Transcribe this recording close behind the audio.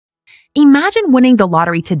Imagine winning the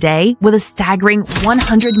lottery today with a staggering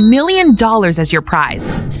 $100 million as your prize.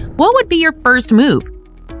 What would be your first move?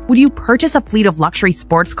 Would you purchase a fleet of luxury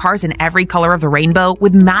sports cars in every color of the rainbow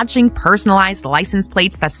with matching personalized license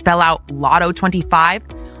plates that spell out Lotto 25?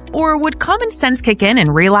 Or would common sense kick in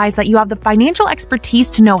and realize that you have the financial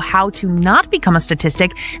expertise to know how to not become a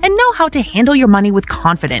statistic and know how to handle your money with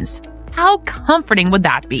confidence? How comforting would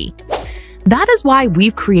that be? That is why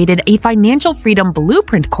we've created a Financial Freedom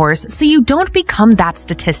Blueprint course so you don't become that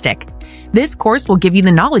statistic. This course will give you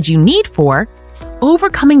the knowledge you need for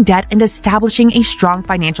overcoming debt and establishing a strong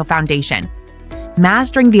financial foundation,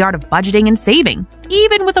 mastering the art of budgeting and saving,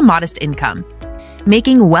 even with a modest income,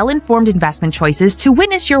 making well-informed investment choices to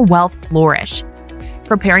witness your wealth flourish,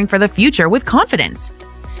 preparing for the future with confidence.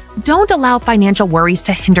 Don't allow financial worries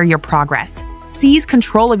to hinder your progress. Seize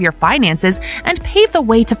control of your finances and pave the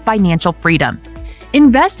way to financial freedom.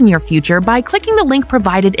 Invest in your future by clicking the link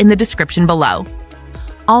provided in the description below.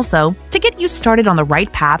 Also, to get you started on the right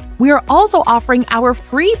path, we are also offering our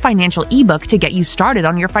free financial ebook to get you started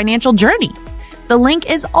on your financial journey. The link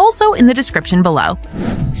is also in the description below.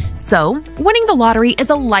 So, winning the lottery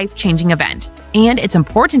is a life-changing event, and it's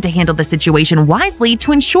important to handle the situation wisely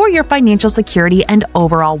to ensure your financial security and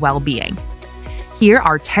overall well-being. Here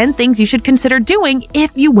are 10 things you should consider doing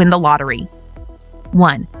if you win the lottery.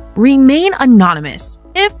 1. Remain anonymous,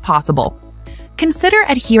 if possible. Consider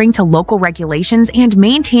adhering to local regulations and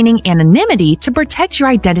maintaining anonymity to protect your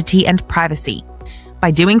identity and privacy.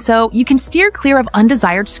 By doing so, you can steer clear of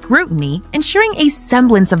undesired scrutiny, ensuring a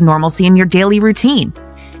semblance of normalcy in your daily routine.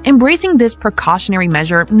 Embracing this precautionary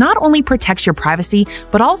measure not only protects your privacy,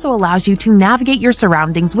 but also allows you to navigate your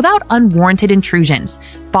surroundings without unwarranted intrusions,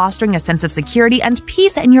 fostering a sense of security and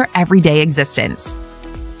peace in your everyday existence.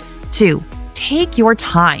 2. Take your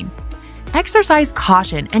time. Exercise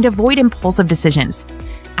caution and avoid impulsive decisions.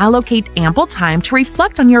 Allocate ample time to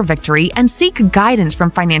reflect on your victory and seek guidance from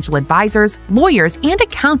financial advisors, lawyers, and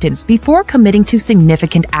accountants before committing to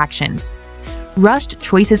significant actions. Rushed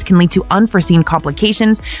choices can lead to unforeseen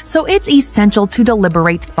complications, so it's essential to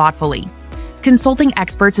deliberate thoughtfully. Consulting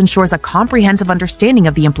experts ensures a comprehensive understanding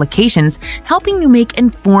of the implications, helping you make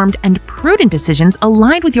informed and prudent decisions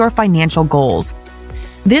aligned with your financial goals.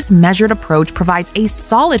 This measured approach provides a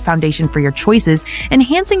solid foundation for your choices,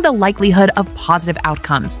 enhancing the likelihood of positive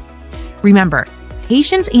outcomes. Remember,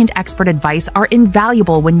 patience and expert advice are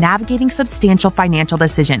invaluable when navigating substantial financial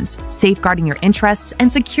decisions, safeguarding your interests, and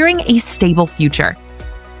securing a stable future.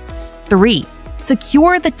 3.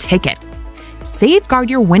 Secure the ticket. Safeguard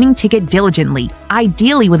your winning ticket diligently,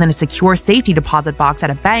 ideally within a secure safety deposit box at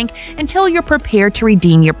a bank until you're prepared to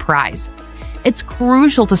redeem your prize. It's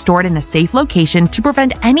crucial to store it in a safe location to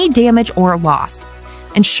prevent any damage or loss.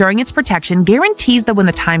 Ensuring its protection guarantees that when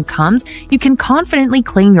the time comes, you can confidently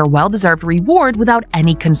claim your well-deserved reward without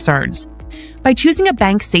any concerns. By choosing a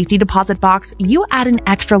bank safety deposit box, you add an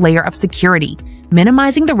extra layer of security,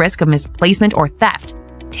 minimizing the risk of misplacement or theft.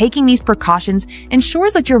 Taking these precautions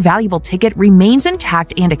ensures that your valuable ticket remains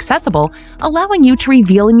intact and accessible, allowing you to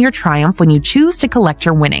revel in your triumph when you choose to collect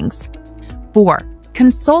your winnings. 4.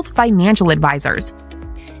 Consult financial advisors.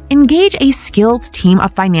 Engage a skilled team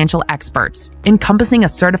of financial experts, encompassing a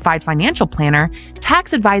certified financial planner,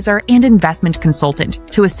 tax advisor, and investment consultant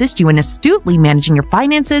to assist you in astutely managing your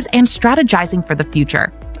finances and strategizing for the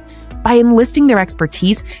future. By enlisting their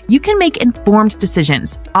expertise, you can make informed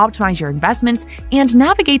decisions, optimize your investments, and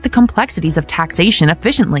navigate the complexities of taxation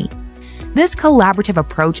efficiently. This collaborative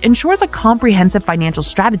approach ensures a comprehensive financial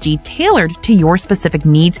strategy tailored to your specific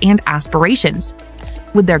needs and aspirations.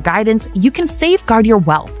 With their guidance, you can safeguard your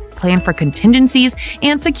wealth, plan for contingencies,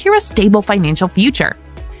 and secure a stable financial future.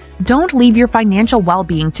 Don't leave your financial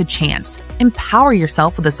well-being to chance. Empower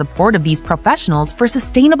yourself with the support of these professionals for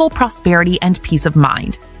sustainable prosperity and peace of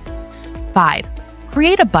mind. 5.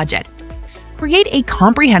 Create a budget. Create a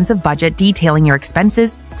comprehensive budget detailing your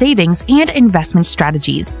expenses, savings, and investment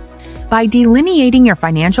strategies. By delineating your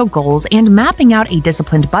financial goals and mapping out a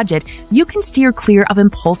disciplined budget, you can steer clear of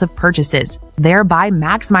impulsive purchases, thereby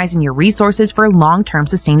maximizing your resources for long-term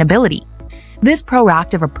sustainability. This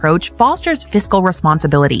proactive approach fosters fiscal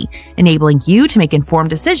responsibility, enabling you to make informed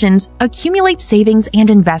decisions, accumulate savings, and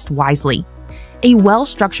invest wisely. A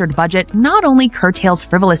well-structured budget not only curtails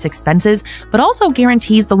frivolous expenses, but also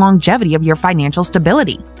guarantees the longevity of your financial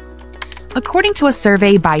stability. According to a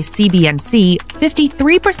survey by CBNC,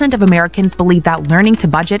 53% of Americans believe that learning to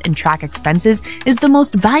budget and track expenses is the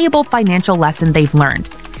most valuable financial lesson they've learned.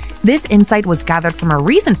 This insight was gathered from a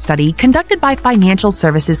recent study conducted by financial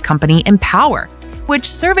services company Empower, which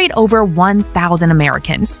surveyed over 1,000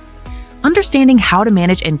 Americans. Understanding how to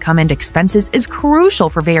manage income and expenses is crucial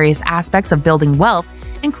for various aspects of building wealth,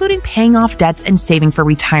 including paying off debts and saving for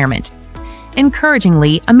retirement.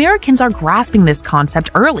 Encouragingly, Americans are grasping this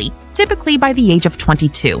concept early, typically by the age of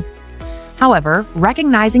 22. However,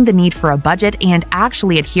 recognizing the need for a budget and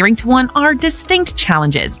actually adhering to one are distinct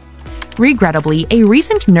challenges. Regrettably, a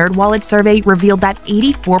recent NerdWallet survey revealed that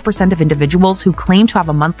 84% of individuals who claim to have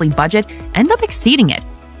a monthly budget end up exceeding it.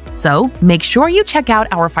 So, make sure you check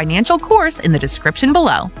out our financial course in the description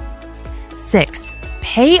below. 6.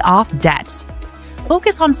 Pay off debts.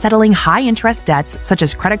 Focus on settling high-interest debts such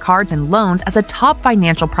as credit cards and loans as a top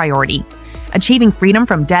financial priority. Achieving freedom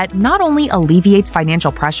from debt not only alleviates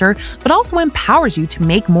financial pressure, but also empowers you to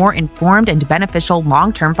make more informed and beneficial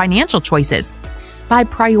long-term financial choices. By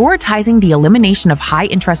prioritizing the elimination of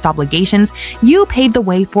high-interest obligations, you pave the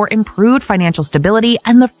way for improved financial stability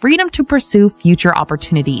and the freedom to pursue future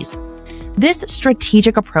opportunities. This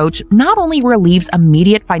strategic approach not only relieves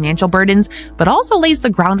immediate financial burdens, but also lays the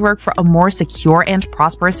groundwork for a more secure and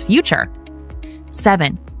prosperous future.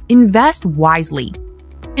 7. Invest wisely.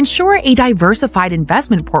 Ensure a diversified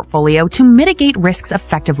investment portfolio to mitigate risks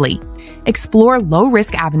effectively. Explore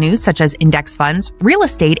low-risk avenues such as index funds, real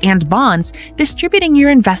estate, and bonds, distributing your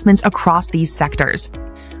investments across these sectors.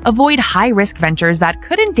 Avoid high-risk ventures that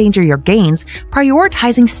could endanger your gains,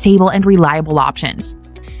 prioritizing stable and reliable options.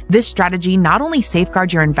 This strategy not only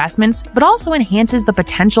safeguards your investments, but also enhances the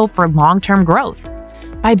potential for long-term growth.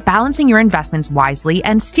 By balancing your investments wisely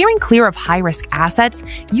and steering clear of high-risk assets,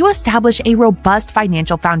 you establish a robust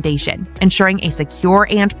financial foundation, ensuring a secure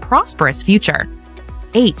and prosperous future.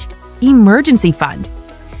 8. Emergency fund.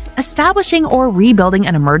 Establishing or rebuilding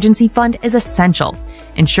an emergency fund is essential,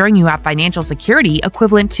 ensuring you have financial security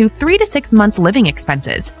equivalent to 3 to 6 months' living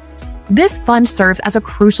expenses. This fund serves as a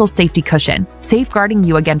crucial safety cushion, safeguarding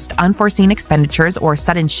you against unforeseen expenditures or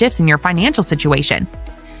sudden shifts in your financial situation.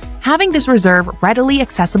 Having this reserve readily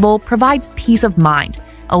accessible provides peace of mind,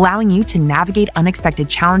 allowing you to navigate unexpected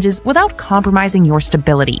challenges without compromising your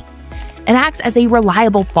stability. It acts as a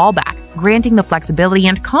reliable fallback, granting the flexibility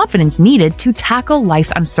and confidence needed to tackle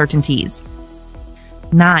life's uncertainties.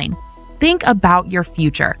 9. Think about your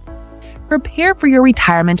future. Prepare for your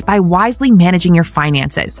retirement by wisely managing your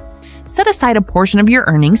finances. Set aside a portion of your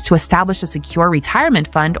earnings to establish a secure retirement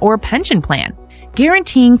fund or pension plan,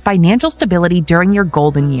 guaranteeing financial stability during your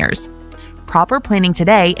golden years. Proper planning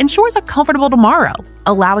today ensures a comfortable tomorrow,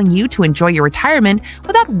 allowing you to enjoy your retirement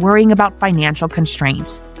without worrying about financial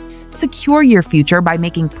constraints. Secure your future by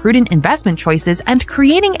making prudent investment choices and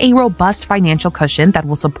creating a robust financial cushion that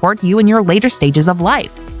will support you in your later stages of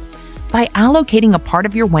life. By allocating a part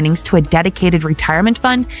of your winnings to a dedicated retirement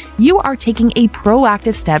fund, you are taking a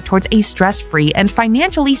proactive step towards a stress-free and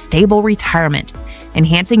financially stable retirement,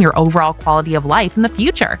 enhancing your overall quality of life in the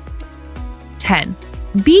future. 10.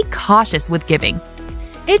 Be cautious with giving.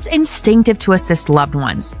 It's instinctive to assist loved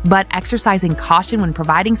ones, but exercising caution when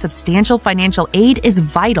providing substantial financial aid is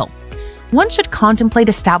vital. One should contemplate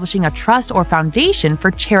establishing a trust or foundation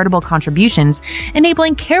for charitable contributions,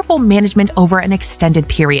 enabling careful management over an extended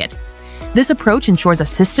period. This approach ensures a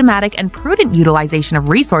systematic and prudent utilization of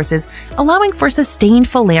resources, allowing for sustained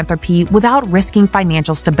philanthropy without risking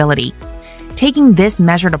financial stability. Taking this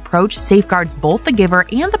measured approach safeguards both the giver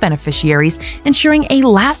and the beneficiaries, ensuring a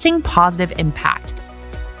lasting positive impact.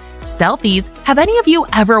 Stealthies, have any of you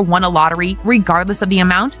ever won a lottery regardless of the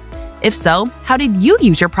amount? If so, how did you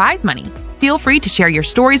use your prize money? Feel free to share your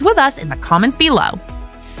stories with us in the comments below.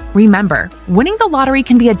 Remember, winning the lottery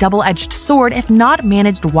can be a double-edged sword if not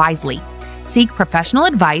managed wisely. Seek professional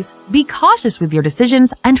advice, be cautious with your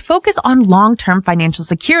decisions, and focus on long-term financial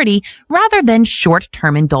security rather than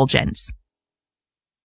short-term indulgence.